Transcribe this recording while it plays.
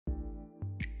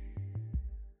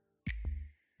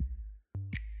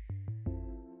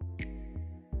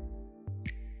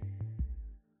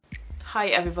Hi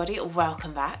everybody,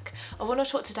 welcome back. I want to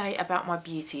talk today about my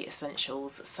beauty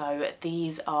essentials. So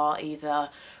these are either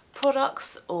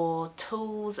products or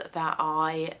tools that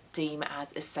I deem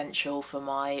as essential for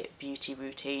my beauty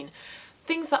routine.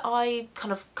 Things that I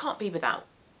kind of can't be without.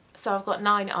 So I've got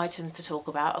 9 items to talk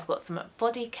about. I've got some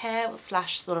body care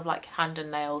slash sort of like hand and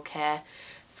nail care,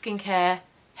 skincare,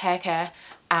 hair care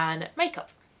and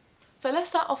makeup. So let's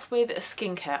start off with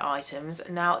skincare items.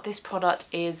 Now this product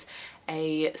is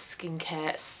a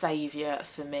skincare saviour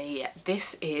for me.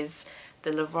 This is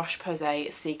the Roche Posay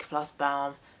Cicaplast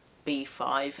Balm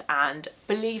B5 and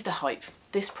believe the hype,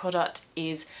 this product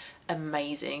is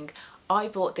amazing. I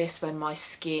bought this when my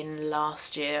skin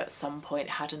last year at some point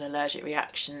had an allergic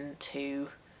reaction to,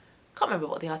 can't remember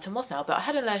what the item was now, but I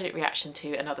had an allergic reaction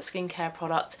to another skincare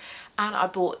product and I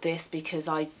bought this because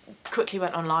I quickly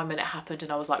went online when it happened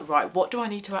and I was like, right, what do I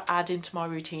need to add into my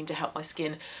routine to help my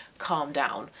skin calm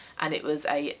down? And it was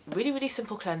a really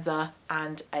simple cleanser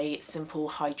and a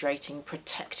simple hydrating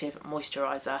protective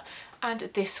moisturiser, and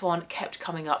this one kept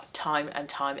coming up time and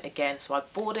time again, so I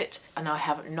bought it and I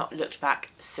have not looked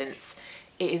back since.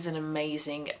 It is an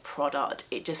amazing product.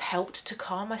 It just helped to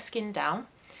calm my skin down.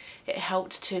 It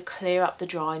helped to clear up the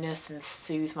dryness and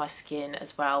soothe my skin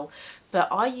as well. But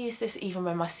I use this even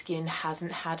when my skin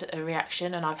hasn't had a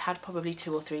reaction, and I've had probably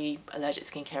 2 or 3 allergic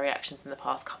skincare reactions in the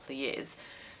past couple of years.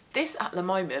 This at the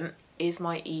moment is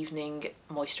my evening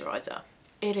moisturiser.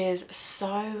 It is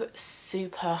so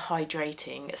super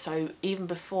hydrating. So even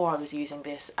before I was using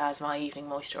this as my evening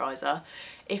moisturiser,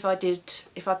 if I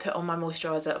put on my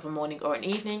moisturiser of a morning or an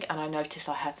evening and I noticed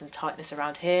I had some tightness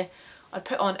around here, I'd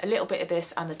put on a little bit of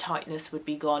this and the tightness would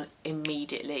be gone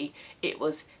immediately. It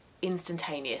was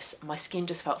instantaneous. My skin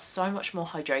just felt so much more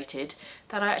hydrated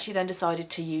that I actually then decided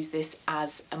to use this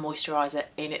as a moisturiser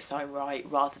in its own right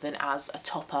rather than as a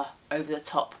topper over the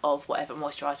top of whatever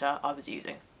moisturiser I was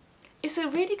using. It's a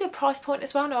really good price point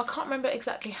as well. Now I can't remember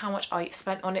exactly how much I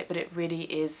spent on it, but it really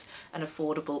is an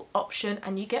affordable option,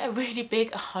 and you get a really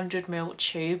big 100ml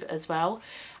tube as well.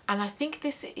 And I think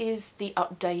this is the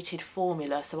updated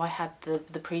formula. So I had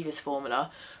the previous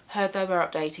formula, heard they were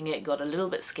updating it, got a little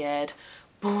bit scared,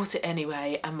 bought it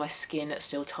anyway, and my skin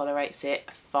still tolerates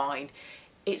it fine.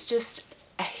 It's just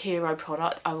a hero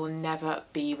product. I will never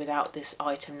be without this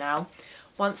item now.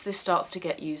 Once this starts to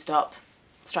get used up,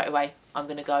 straight away I'm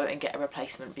going to go and get a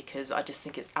replacement because I just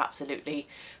think it's absolutely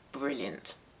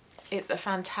brilliant. It's a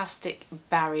fantastic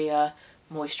barrier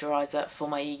moisturiser for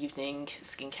my evening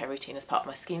skincare routine as part of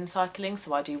my skin cycling.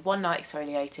 So I do 1 night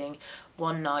exfoliating,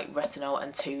 1 night retinol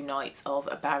and 2 nights of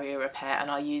a barrier repair, and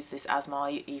I use this as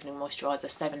my evening moisturiser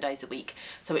 7 days a week.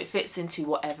 So it fits into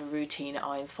whatever routine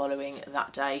I'm following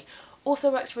that day.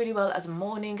 Also works really well as a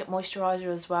morning moisturiser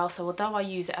as well, so although I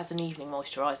use it as an evening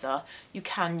moisturiser, you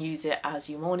can use it as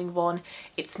your morning one.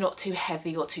 It's not too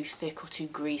heavy or too thick or too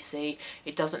greasy.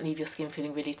 It doesn't leave your skin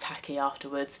feeling really tacky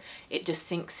afterwards. It just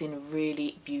sinks in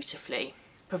really beautifully.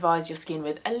 Provides your skin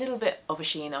with a little bit of a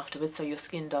sheen afterwards, so your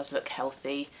skin does look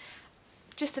healthy.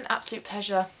 Just an absolute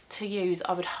pleasure to use.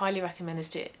 I would highly recommend this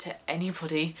to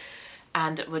anybody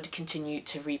and would continue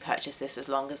to repurchase this as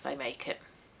long as they make it.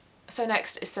 So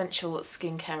next essential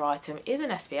skincare item is an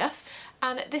SPF,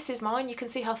 and this is mine. You can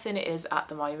see how thin it is at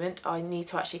the moment. I need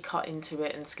to actually cut into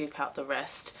it and scoop out the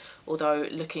rest, although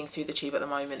looking through the tube at the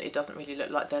moment it doesn't really look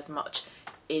like there's much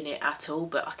in it at all,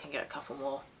 but I can get a couple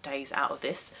more days out of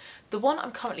this. The one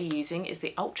I'm currently using is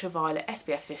the Ultraviolet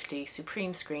SPF 50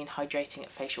 Supreme Screen Hydrating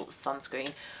Facial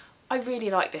Sunscreen. I really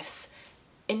like this.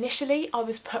 Initially I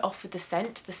was put off with the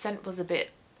scent. The scent was a bit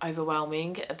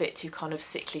overwhelming, a bit too kind of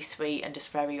sickly sweet and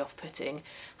just very off-putting.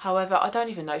 However, I don't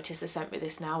even notice the scent with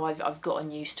this now. I've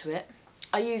gotten used to it.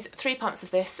 I use 3 pumps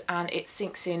of this and it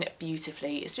sinks in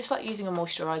beautifully. It's just like using a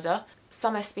moisturiser.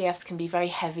 Some SPFs can be very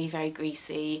heavy, very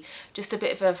greasy, just a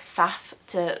bit of a faff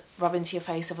to rub into your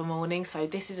face of a morning, so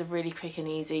this is a really quick and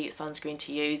easy sunscreen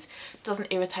to use.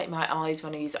 Doesn't irritate my eyes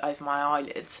when I use it over my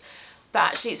eyelids. But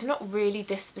actually it's not really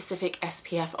this specific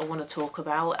SPF I want to talk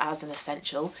about as an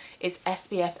essential, it's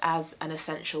SPF as an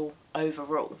essential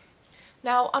overall.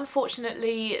 Now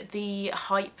unfortunately the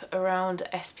hype around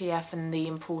SPF and the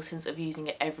importance of using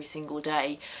it every single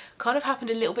day kind of happened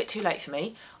a little bit too late for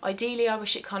me. Ideally I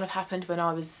wish it kind of happened when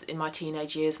I was in my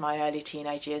teenage years, my early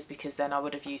teenage years, because then I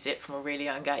would have used it from a really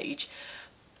young age.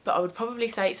 But I would probably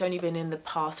say it's only been in the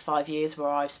past 5 years where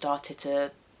I've started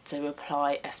to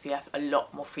apply SPF a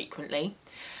lot more frequently.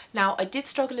 Now I did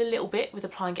struggle a little bit with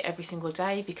applying it every single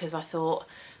day because I thought,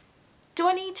 do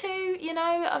I need to? You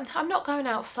know, I'm not going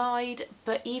outside.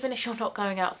 But even if you're not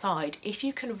going outside, if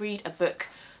you can read a book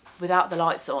without the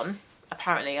lights on,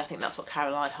 apparently I think that's what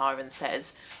Caroline Hiren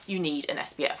says, you need an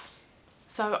SPF.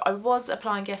 So I was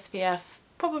applying SPF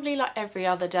probably like every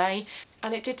other day,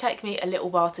 and it did take me a little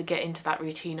while to get into that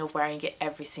routine of wearing it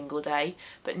every single day,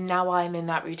 but now I am in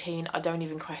that routine. I don't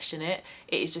even question it.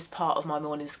 It is just part of my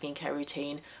morning skincare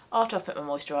routine. After I've put my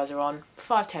moisturiser on,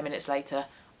 5-10 minutes later,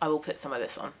 I will put some of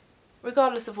this on.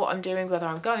 Regardless of what I'm doing, whether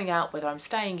I'm going out, whether I'm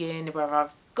staying in, whether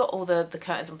I've got all the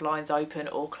curtains and blinds open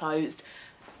or closed,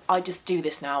 I just do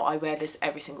this now. I wear this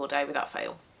every single day without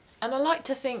fail. And I like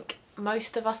to think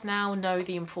most of us now know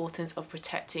the importance of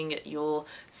protecting your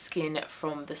skin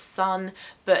from the sun,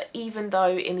 but even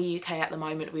though in the UK at the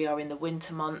moment we are in the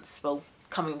winter months, well,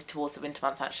 coming towards the winter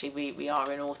months actually, we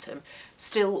are in autumn,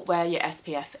 still wear your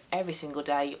SPF every single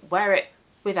day, wear it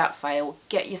without fail,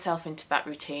 get yourself into that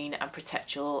routine and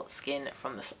protect your skin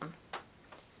from the sun.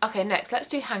 Okay, next let's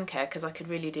do hand care, because I could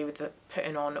really do with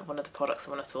putting on one of the products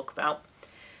I want to talk about.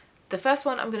 The first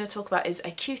one I'm going to talk about is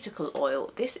a cuticle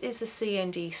oil. This is the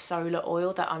C&D solar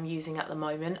oil that I'm using at the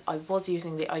moment. I was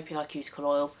using the OPI cuticle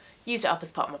oil, used it up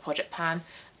as part of my project pan,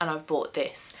 and I've bought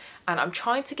this. And I'm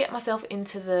trying to get myself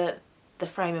into the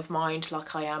frame of mind,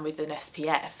 like I am with an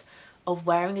SPF, of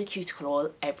wearing a cuticle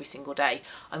oil every single day.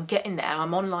 I'm getting there.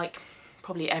 I'm on like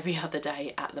probably every other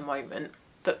day at the moment.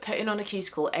 But putting on a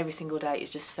cuticle every single day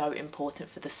is just so important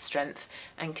for the strength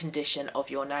and condition of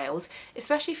your nails,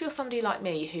 especially if you're somebody like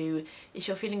me who, if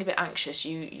you're feeling a bit anxious,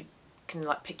 you can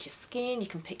like pick your skin, you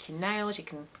can pick your nails, you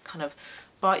can kind of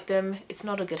bite them. It's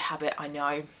not a good habit, I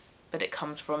know, but it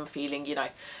comes from feeling, you know,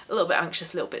 a little bit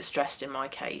anxious, a little bit stressed in my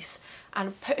case.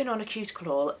 And putting on a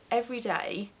cuticle oil every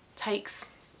day takes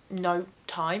no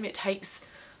time. It takes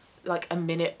like a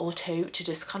minute or two to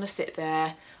just kind of sit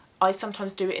there. I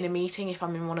sometimes do it in a meeting if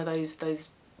I'm in one of those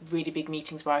really big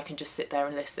meetings where I can just sit there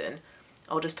and listen.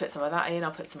 I'll just put some of that in, I'll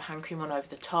put some hand cream on over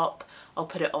the top, I'll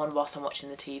put it on whilst I'm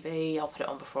watching the TV, I'll put it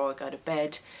on before I go to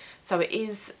bed. So it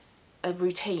is a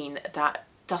routine that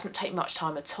doesn't take much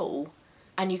time at all,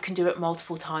 and you can do it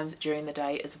multiple times during the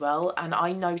day as well, and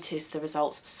I notice the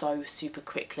results so super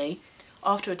quickly.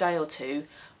 After a day or two,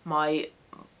 my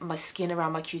skin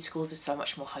around my cuticles is so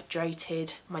much more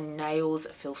hydrated, my nails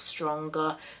feel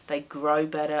stronger, they grow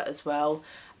better as well,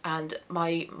 and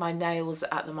my nails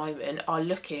at the moment are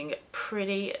looking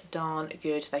pretty darn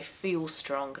good. They feel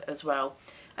strong as well,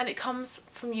 and it comes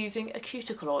from using a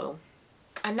cuticle oil.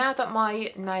 And now that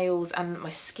my nails and my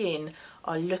skin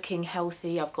are looking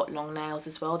healthy, I've got long nails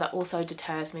as well, that also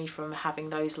deters me from having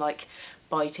those like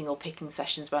biting or picking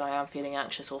sessions when I am feeling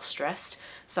anxious or stressed.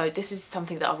 So this is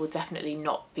something that I will definitely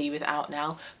not be without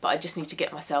now, but I just need to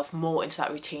get myself more into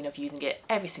that routine of using it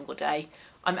every single day.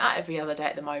 I'm at every other day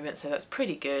at the moment, so that's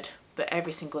pretty good, but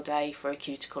every single day for a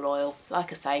cuticle oil,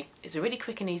 like I say, is a really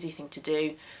quick and easy thing to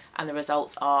do, and the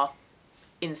results are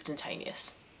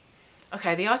instantaneous.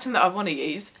 Okay, the item that I want to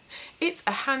use, it's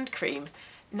a hand cream.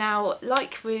 Now,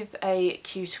 like with a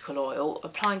cuticle oil,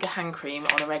 applying a hand cream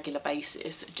on a regular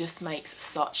basis just makes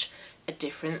such a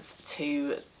difference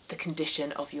to the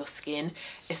condition of your skin,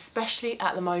 especially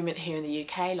at the moment here in the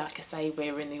UK. Like I say,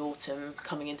 we're in the autumn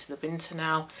coming into the winter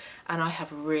now, and I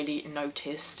have really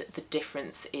noticed the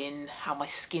difference in how my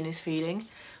skin is feeling.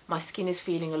 My skin is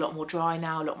feeling a lot more dry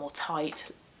now, a lot more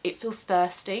tight. It feels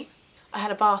thirsty. I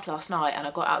had a bath last night and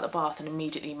I got out of the bath and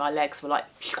immediately my legs were like,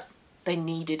 they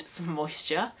needed some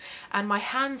moisture, and my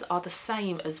hands are the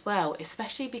same as well,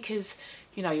 especially because,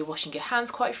 you know, you're washing your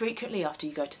hands quite frequently after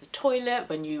you go to the toilet,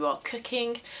 when you are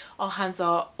cooking. Our hands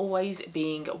are always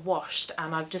being washed,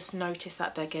 and I've just noticed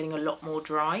that they're getting a lot more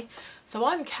dry. So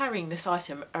I'm carrying this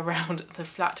item around the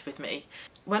flat with me.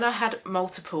 When I had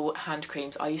multiple hand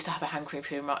creams, I used to have a hand cream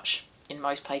pretty much in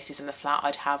most places in the flat.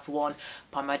 I'd have one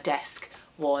by my desk,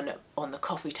 one on the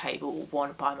coffee table,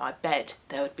 one by my bed.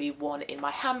 There would be one in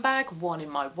my handbag, one in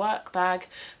my work bag.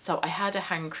 So I had a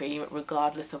hand cream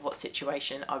regardless of what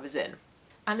situation I was in.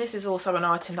 And this is also an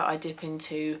item that I dip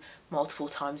into multiple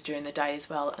times during the day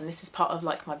as well. And this is part of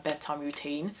like my bedtime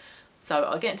routine. So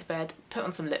I get into bed, put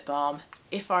on some lip balm.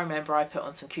 If I remember, I put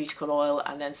on some cuticle oil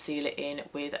and then seal it in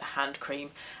with a hand cream.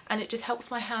 And it just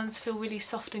helps my hands feel really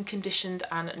soft and conditioned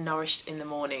and nourished in the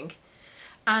morning.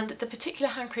 And the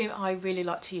particular hand cream I really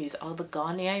like to use are the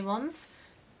Garnier ones.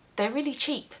 They're really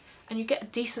cheap and you get a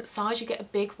decent size. You get a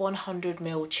big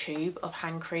 100ml tube of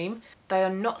hand cream. They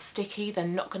are not sticky. They're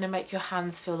not going to make your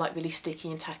hands feel like really sticky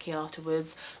and tacky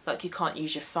afterwards. Like you can't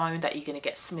use your phone, that you're going to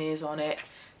get smears on it.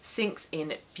 Sinks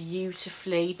in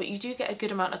beautifully, but you do get a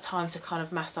good amount of time to kind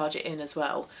of massage it in as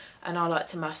well. And I like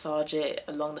to massage it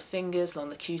along the fingers, along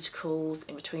the cuticles,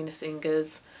 in between the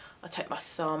fingers. I take my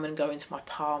thumb and go into my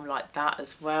palm like that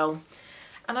as well.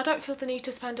 And I don't feel the need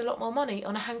to spend a lot more money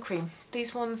on a hand cream.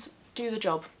 These ones do the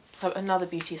job. So another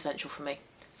beauty essential for me.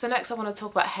 So next I want to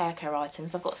talk about hair care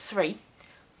items. I've got 3.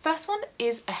 First one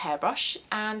is a hairbrush,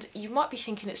 and you might be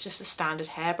thinking it's just a standard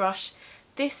hairbrush.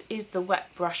 This is the Wet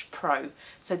Brush Pro.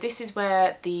 So this is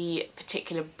where the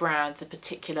particular brand, the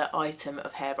particular item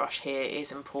of hairbrush here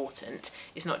is important.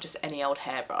 It's not just any old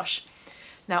hairbrush.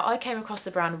 Now I came across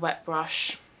the brand Wet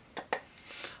Brush,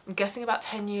 I'm guessing about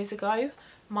 10 years ago.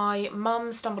 My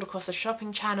mum stumbled across a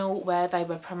shopping channel where they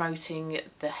were promoting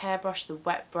the hairbrush, the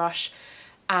Wet Brush,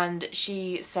 and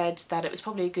she said that it was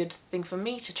probably a good thing for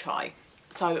me to try.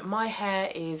 So my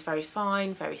hair is very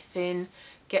fine, very thin,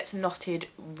 gets knotted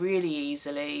really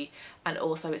easily, and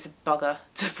also it's a bugger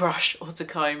to brush or to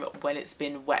comb when it's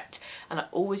been wet, and I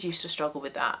always used to struggle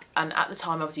with that. And at the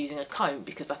time I was using a comb,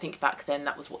 because I think back then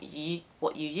that was what you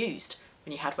used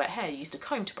when you had wet hair. You used a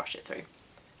comb to brush it through.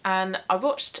 And I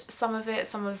watched some of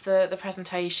the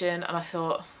presentation, and I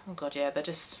thought, oh god, yeah, they're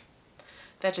just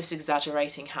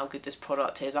exaggerating how good this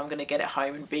product is. I'm going to get it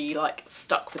home and be like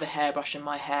stuck with a hairbrush in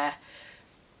my hair.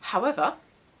 However,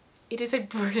 it is a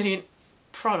brilliant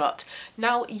product.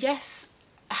 Now, yes,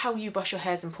 how you brush your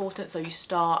hair is important. So you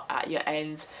start at your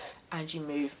ends and you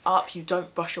move up. You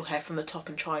don't brush your hair from the top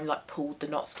and try and like pull the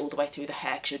knots all the way through the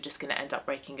hair, because you're just going to end up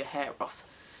breaking your hair off.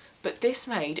 But this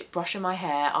made brushing my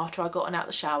hair after I gotten out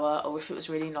the shower, or if it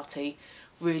was really knotty,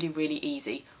 really, really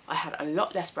easy. I had a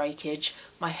lot less breakage.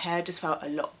 My hair just felt a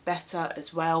lot better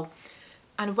as well.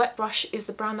 And Wet Brush is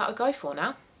the brand that I go for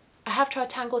now. I have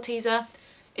tried Tangle Teezer.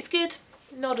 It's good,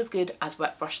 not as good as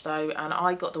Wet Brush though, and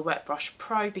I got the Wet Brush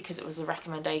Pro because it was a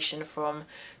recommendation from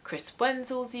Chris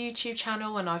Wenzel's YouTube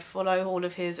channel, and I follow all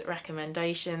of his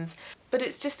recommendations. But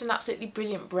it's just an absolutely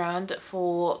brilliant brand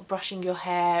for brushing your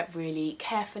hair really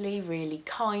carefully, really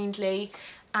kindly,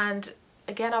 and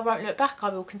again, I won't look back. I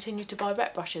will continue to buy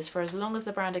wet brushes for as long as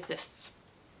the brand exists.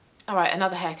 Alright,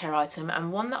 another hair care item,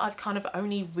 and one that I've kind of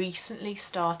only recently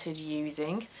started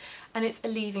using, and it's a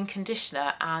leave-in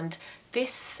conditioner. And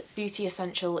this beauty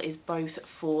essential is both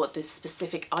for the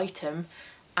specific item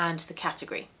and the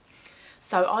category.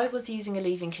 So I was using a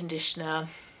leave-in conditioner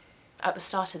at the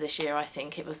start of this year. I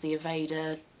think it was the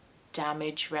Aveda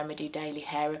Damage Remedy Daily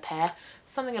Hair Repair,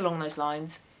 something along those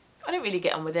lines. I didn't really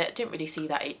get on with it, didn't really see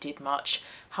that it did much.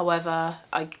 However,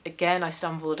 I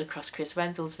stumbled across Chris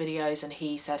Wenzel's videos, and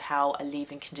he said how a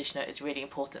leave-in conditioner is really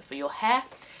important for your hair.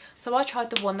 So I tried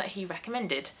the one that he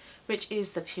recommended, which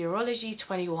is the Pureology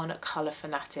 21 Colour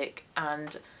Fanatic,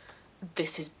 and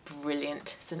this is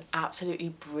brilliant. It's an absolutely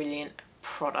brilliant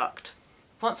product.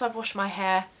 Once I've washed my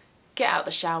hair, get out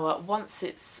the shower, once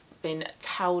it's been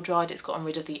towel dried, it's gotten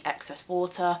rid of the excess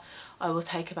water, I will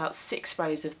take about 6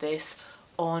 sprays of this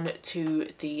on to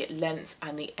the lengths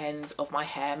and the ends of my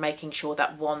hair, making sure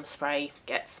that one spray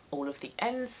gets all of the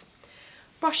ends.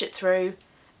 Brush it through,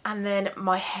 and then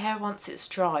my hair, once it's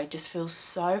dry, just feels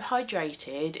so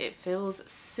hydrated. It feels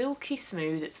silky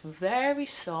smooth, it's very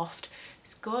soft,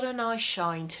 it's got a nice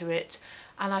shine to it,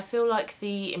 and I feel like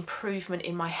the improvement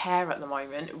in my hair at the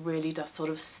moment really does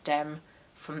sort of stem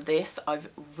from this. I've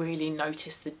really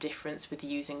noticed the difference with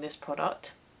using this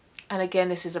product. And again,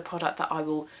 this is a product that I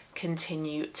will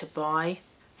continue to buy.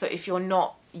 So if you're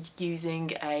not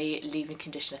using a leave-in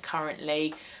conditioner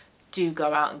currently, do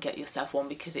go out and get yourself one,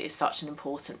 because it is such an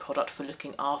important product for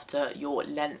looking after your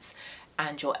lengths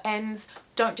and your ends.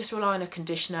 Don't just rely on a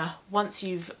conditioner. Once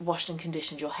you've washed and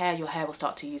conditioned your hair will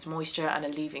start to use moisture, and a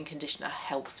leave-in conditioner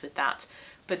helps with that.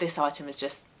 But this item is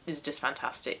just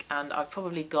fantastic, and I've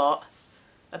probably got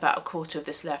about a quarter of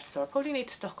this left, so I probably need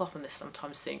to stock up on this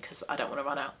sometime soon because I don't want to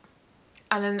run out.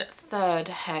 And then third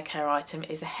hair care item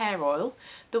is a hair oil.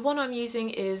 The one I'm using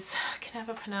is, I can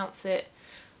never pronounce it,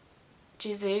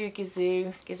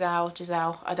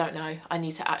 Gizau, I don't know. I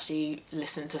need to actually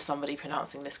listen to somebody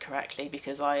pronouncing this correctly,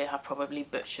 because I have probably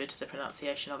butchered the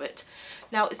pronunciation of it.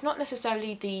 Now, it's not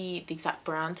necessarily the exact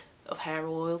brand of hair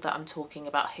oil that I'm talking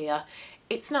about here.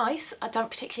 It's nice. I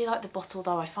don't particularly like the bottle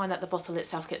though. I find that the bottle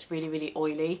itself gets really, really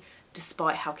oily,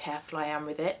 despite how careful I am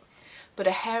with it. But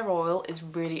a hair oil is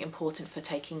really important for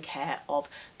taking care of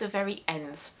the very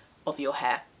ends of your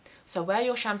hair. So where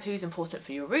your shampoo is important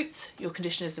for your roots, your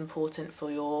conditioner is important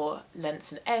for your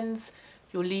lengths and ends,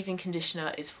 your leave-in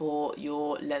conditioner is for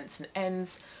your lengths and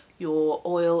ends, your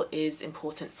oil is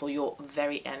important for your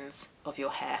very ends of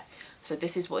your hair. So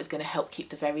this is what is going to help keep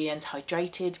the very ends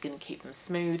hydrated, going to keep them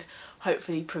smooth,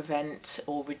 hopefully prevent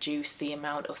or reduce the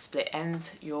amount of split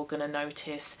ends you're going to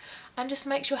notice, and just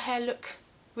makes your hair look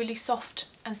really soft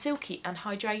and silky and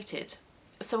hydrated.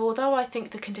 So although I think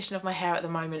the condition of my hair at the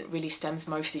moment really stems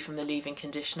mostly from the leave-in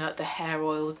conditioner, the hair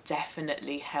oil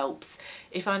definitely helps.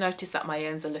 If I notice that my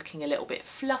ends are looking a little bit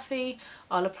fluffy,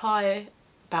 I'll apply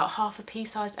about half a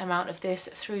pea-sized amount of this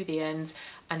through the ends,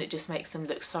 and it just makes them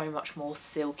look so much more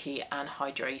silky and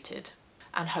hydrated.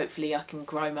 And hopefully I can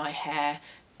grow my hair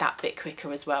that bit quicker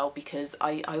as well, because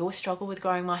I always struggle with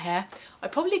growing my hair. I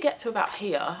probably get to about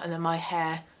here and then my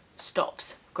hair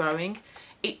stops growing.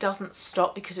 It doesn't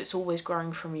stop because it's always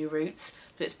growing from your roots,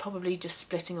 but it's probably just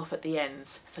splitting off at the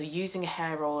ends. So using a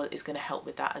hair oil is going to help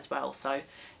with that as well. So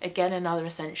again, another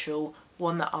essential,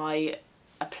 one that I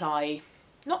apply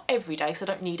not every day, so I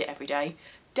don't need it every day,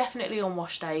 definitely on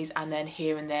wash days, and then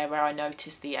here and there where I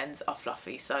notice the ends are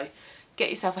fluffy. So get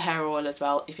yourself a hair oil as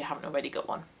well if you haven't already got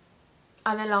one.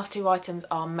 And then last two items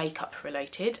are makeup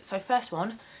related. So first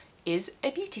one is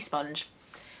a beauty sponge.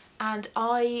 And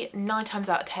I 9 times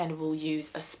out of 10 will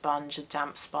use a sponge, a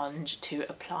damp sponge, to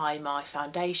apply my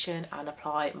foundation and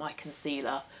apply my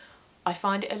concealer. I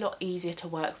find it a lot easier to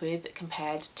work with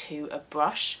compared to a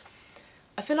brush.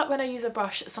 I feel like when I use a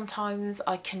brush, sometimes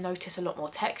I can notice a lot more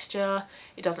texture.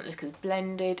 It doesn't look as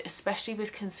blended, especially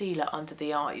with concealer under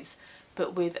the eyes.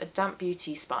 But with a damp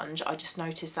beauty sponge, I just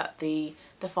notice that the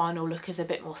final look is a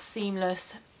bit more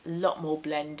seamless, a lot more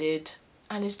blended,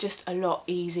 and is just a lot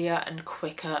easier and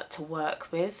quicker to work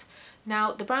with.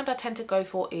 Now, the brand I tend to go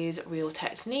for is Real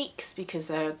Techniques because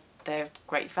they're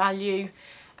great value,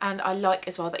 and I like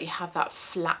as well that you have that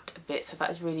flat bit, so that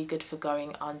is really good for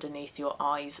going underneath your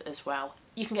eyes as well.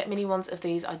 You can get mini ones of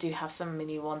these. I do have some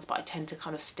mini ones, but I tend to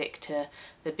kind of stick to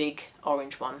the big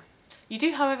orange one. You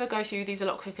do, however, go through these a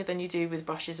lot quicker than you do with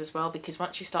brushes as well, because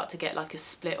once you start to get like a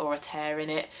split or a tear in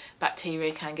it,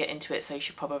 bacteria can get into it, so you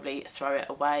should probably throw it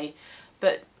away.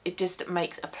 But it just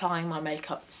makes applying my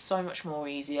makeup so much more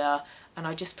easier, and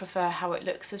I just prefer how it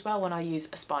looks as well when I use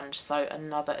a sponge, so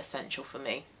another essential for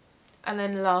me. And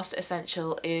then the last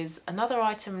essential is another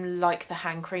item like the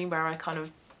hand cream, where I kind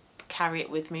of carry it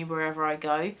with me wherever I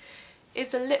go,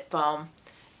 is a lip balm.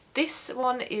 This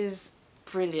one is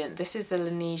brilliant. This is the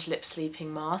Laneige Lip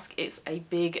Sleeping Mask. It's a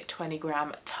big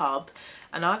 20-gram tub,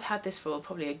 and I've had this for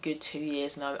probably a good 2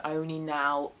 years, and I'm only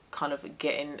now kind of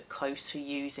getting close to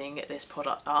using this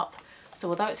product up. So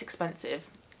although it's expensive,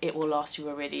 it will last you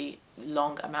a really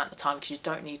long amount of time because you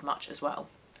don't need much as well.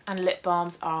 And lip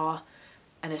balms are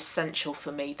an essential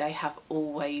for me. They have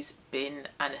always been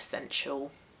an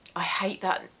essential. I hate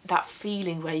that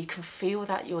feeling where you can feel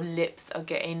that your lips are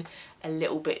getting a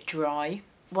little bit dry.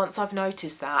 Once I've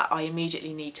noticed that, I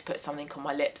immediately need to put something on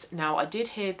my lips. Now, I did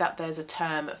hear that there's a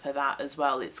term for that as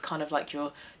well. It's kind of like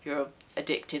you're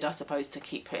addicted, I suppose, to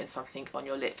keep putting something on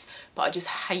your lips. But I just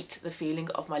hate the feeling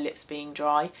of my lips being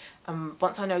dry. And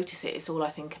once I notice it, it's all I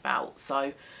think about.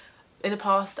 So in the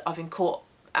past, I've been caught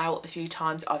out a few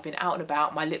times. I've been out and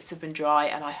about, my lips have been dry,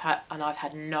 and I've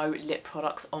had no lip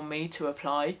products on me to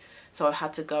apply. So I've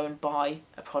had to go and buy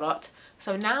a product.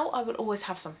 So now I will always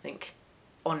have something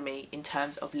on me in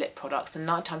terms of lip products, and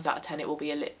 9 times out of 10 it will be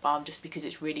a lip balm, just because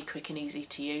it's really quick and easy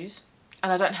to use,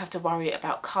 and I don't have to worry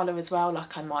about colour as well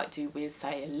like I might do with,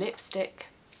 say, a lipstick.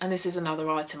 And this is another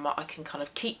item that I can kind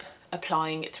of keep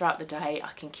applying it throughout the day.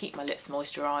 I can keep my lips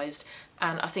moisturised,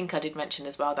 and I think I did mention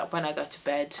as well that when I go to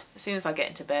bed, as soon as I get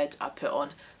into bed, I put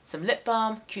on some lip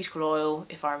balm, cuticle oil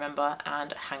if I remember,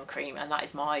 and hand cream, and that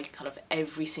is my kind of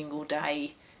every single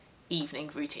day evening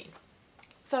routine.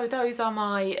 So those are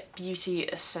my beauty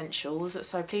essentials.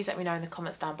 So please let me know in the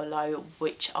comments down below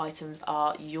which items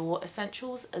are your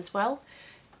essentials as well.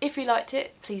 If you liked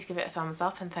it, please give it a thumbs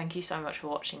up, and thank you so much for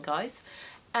watching, guys.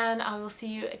 And I will see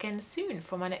you again soon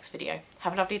for my next video.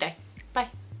 Have a lovely day. Bye.